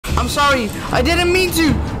I'm sorry. I didn't mean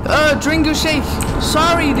to drink your shake.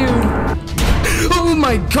 Sorry, dude. Oh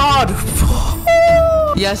my god.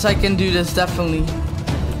 Yes, I can do this, definitely.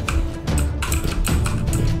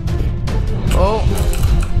 Oh.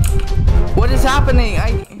 What is happening?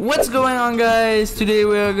 What's going on, guys? Today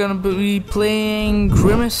we're gonna be playing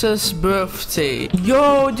Grimace's birthday.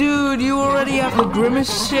 Yo, dude, you already have the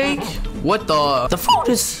Grimace shake? What the? The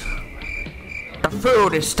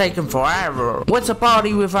food is taking forever. What's a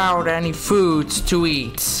party without any food to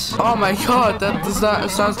eat? Oh my god, that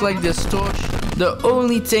sounds like distortion. The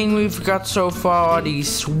only thing we've got so far are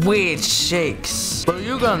these weird shakes. Bro,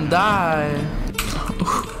 you're gonna die.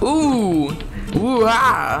 Ooh. Ooh,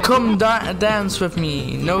 ah. Come dance with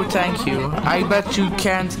me. No thank you. I bet you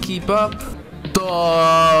can't keep up.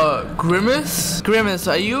 Grimace? Grimace,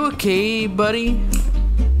 are you okay, buddy?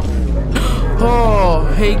 Oh,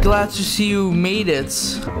 hey, glad to see you made it.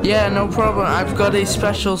 Yeah, no problem. I've got a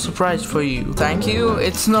special surprise for you. Thank you.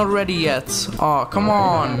 It's not ready yet. Oh, come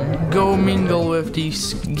on. Go mingle with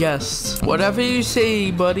these guests. Whatever you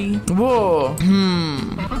say, buddy. Whoa.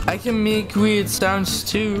 I can make weird sounds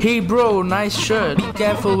too. Hey, bro, nice shirt. Be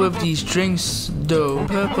careful with these drinks, though.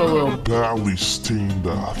 Purple will barely stain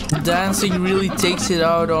that. Dancing really takes it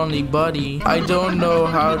out on the body. I don't know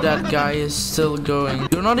how that guy is still going.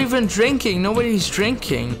 You're not even drinking. Nobody's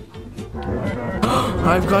drinking.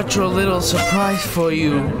 I've got your little surprise for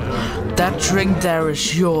you. That drink there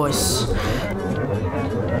is yours.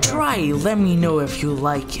 Try, let me know if you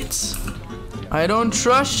like it. I don't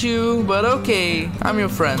trust you, but okay. I'm your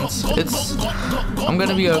friend. I'm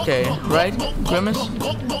gonna be okay, right, Grimace?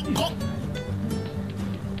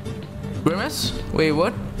 Grimace? Wait,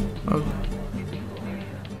 what? Oh.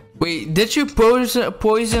 Wait, did you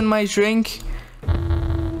poison my drink?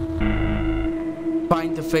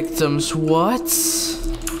 Find the victims. What?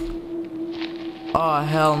 Oh,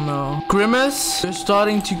 hell no. Grimace, you're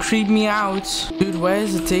starting to creep me out. Dude, where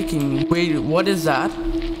is it taking me? Wait, what is that?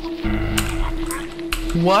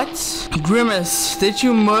 What? Grimace, did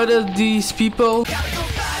you murder these people?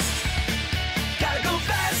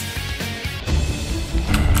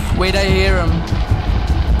 Wait, I hear him.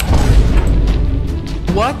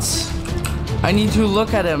 What? I need to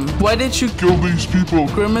look at him. Why did you kill these people?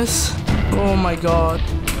 Grimace? Oh my god.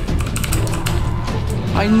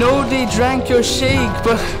 I know they drank your shake,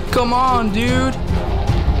 but come on, dude.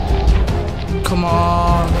 Come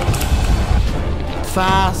on.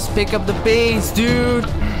 Fast, pick up the pace, dude.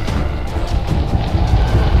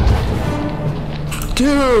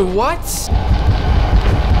 Dude, what?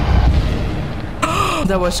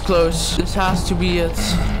 That was close. This has to be it.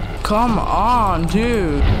 Come on,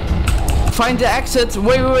 dude. Find the exit.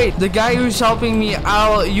 Wait. The guy who's helping me,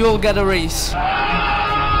 you'll get a raise.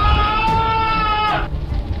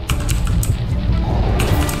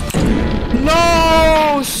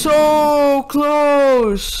 No, so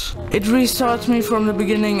close. It restarts me from the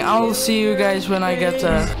beginning. I'll see you guys when I get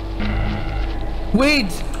there. Wait,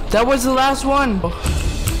 that was the last one.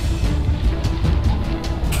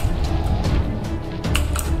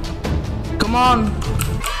 Come on.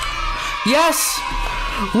 Yes.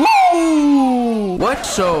 Woo! What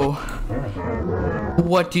so?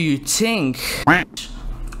 What do you think?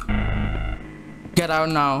 Get out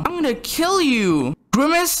now. I'm gonna kill you.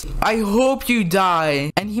 Grimace, I hope you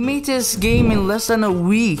die. And he made this game in less than a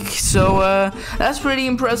week. So that's pretty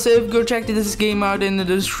impressive. Go check this game out in the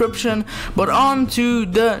description. But on to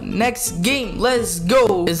the next game. Let's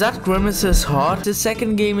go. Is that Grimace's heart? The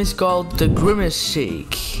second game is called the Grimace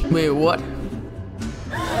Shake. Wait, what?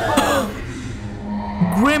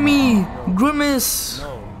 Grimace.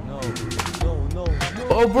 No.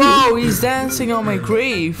 Oh, bro, he's dancing on my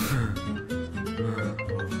grave.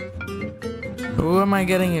 Who am I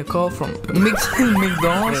getting a call from?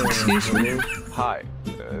 McDonald's, excuse me? Hi,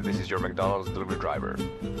 this is your McDonald's delivery driver.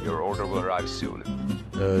 Your order will arrive soon.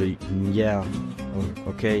 Yeah.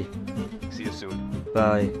 Okay. See you soon.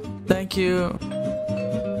 Bye. Thank you.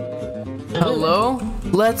 Hello?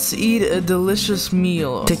 Let's eat a delicious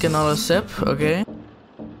meal. Take another sip, okay?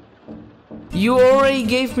 You already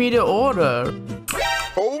gave me the order.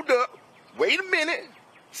 Hold up. Wait a minute.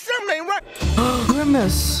 Something ain't right.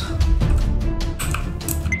 Grimace.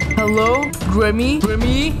 Hello? Grimmy?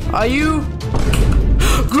 Are you?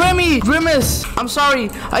 Grimace! I'm sorry.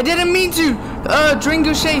 I didn't mean to drink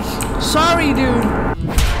your shake. Sorry, dude.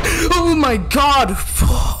 Oh my god.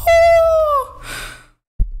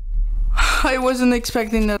 I wasn't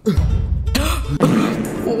expecting that.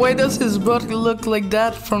 Why does his butt look like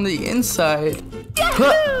that from the inside?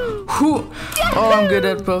 Oh, I'm good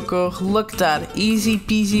at poker. Look at that. Easy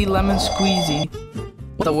peasy lemon squeezy.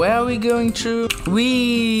 Where are we going through?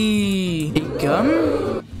 A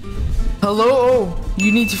gun? Hello? Oh,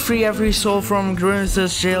 you need to free every soul from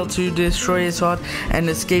Grimace's jail to destroy his heart and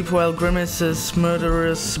escape while Grimace's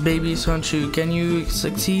murderous babies hunt you. Can you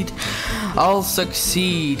succeed? I'll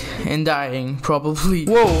succeed in dying, probably.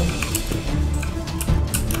 Whoa.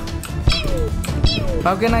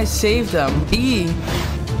 How can I save them? E.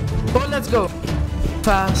 Oh, let's go.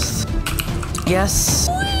 Fast. Yes.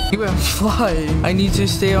 You am flying. I need to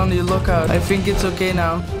stay on the lookout. I think it's okay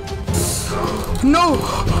now. No!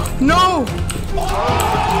 No!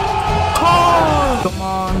 Oh! Come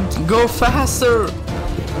on. Go faster.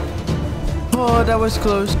 Oh, that was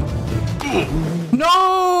close.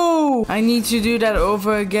 No! I need to do that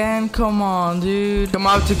over again. Come on, dude. Come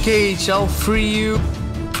out the cage. I'll free you.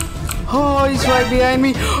 Oh, he's right behind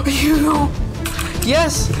me. You.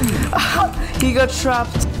 Yes. He got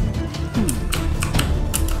trapped.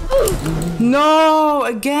 No,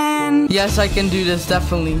 again. Yes, I can do this,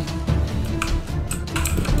 definitely.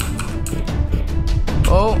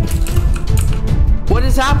 Oh. What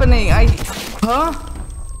is happening? Huh?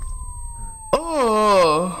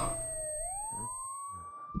 Oh.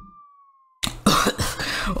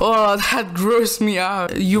 Oh, that grossed me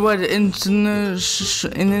out. You were initially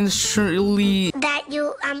that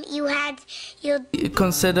you had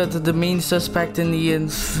considered the main suspect in the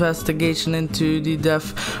investigation into the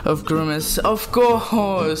death of Grimace. Of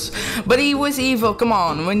course. But he was evil, come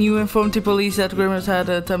on. When you informed the police that Grimace had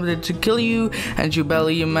attempted to kill you and you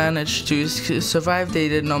barely managed to survive, they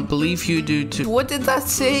did not believe you due to... What did that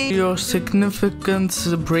say? Your significant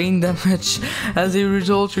brain damage. As a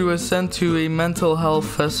result, you were sent to a mental health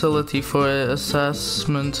facility for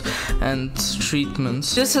assessment and treatment.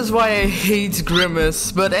 This is why I hate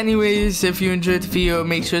Grimace. But anyways, if you enjoyed the video,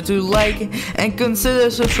 make sure to like and consider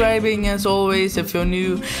subscribing as always if you're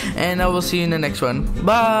new, and I will see you in the next one.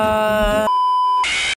 Bye.